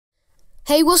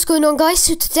Hey, what's going on, guys?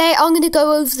 So today I'm going to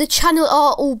go over the channel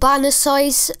art or banner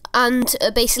size and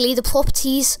basically the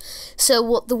properties, so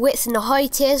what the width and the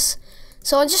height is.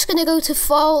 So I'm just going to go to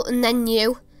File and then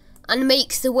New and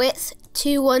make the width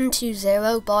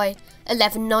 2120 by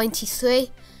 1193.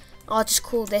 I'll just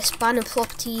call this banner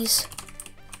properties,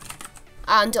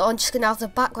 and I'm just going to have the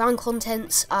background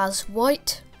contents as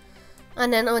white,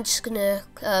 and then I'm just going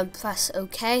to press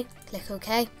OK, click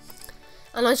OK.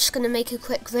 And I'm just going to make a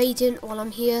quick gradient while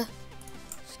I'm here.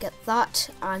 Just get that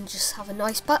and just have a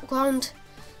nice background.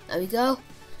 There we go.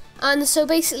 And so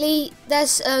basically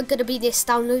there's going to be this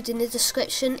download in the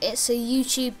description. It's a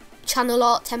YouTube channel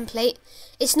art template.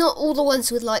 It's not all the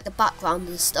ones with like the background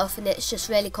and stuff, and it's just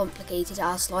really complicated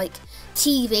as like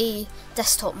TV,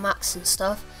 desktop Macs and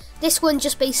stuff. This one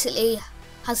just basically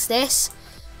has this,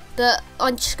 but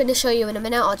I'm just going to show you in a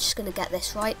minute. I'm just going to get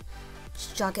this right.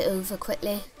 Just drag it over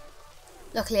quickly.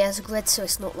 Luckily there's a grid, so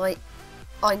it's not like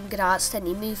I'm going to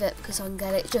accidentally move it, because I can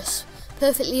get it just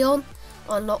perfectly on.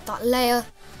 I'll unlock that layer.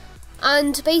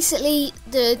 And basically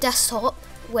the desktop,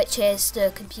 which is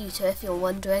the computer if you're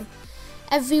wondering,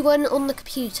 everyone on the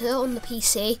computer, on the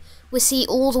PC, will see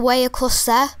all the way across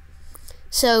there.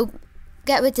 So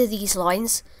get rid of these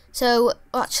lines. So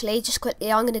actually, just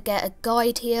quickly, I'm going to get a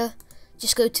guide here.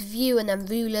 Just go to View and then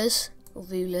Rulers, or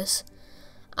Rulers.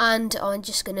 And I'm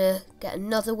just going to get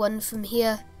another one from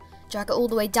here, drag it all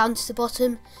the way down to the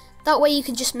bottom. That way you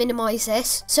can just minimise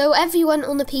this. So everyone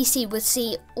on the PC would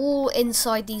see all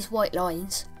inside these white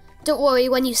lines. Don't worry,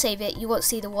 when you save it you won't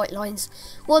see the white lines.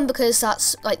 One, because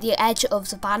that's like the edge of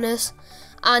the banners,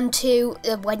 and two,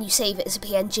 when you save it as a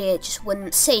PNG it just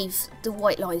wouldn't save the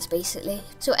white lines basically.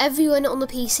 So everyone on the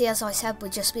PC, as I said,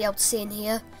 would just be able to see in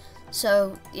here.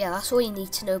 So yeah, that's all you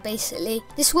need to know basically.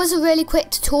 This was a really quick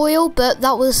tutorial, but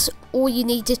that was all you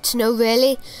needed to know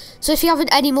really. So if you have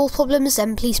any more problems,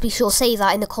 then please be sure to say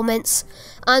that in the comments,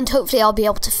 and hopefully I'll be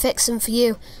able to fix them for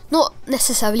you. Not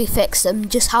necessarily fix them,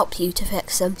 just help you to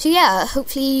fix them. So yeah,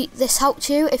 hopefully this helped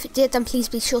you. If it did, then please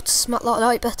be sure to smack that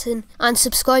like button and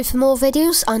subscribe for more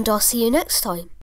videos, and I'll see you next time.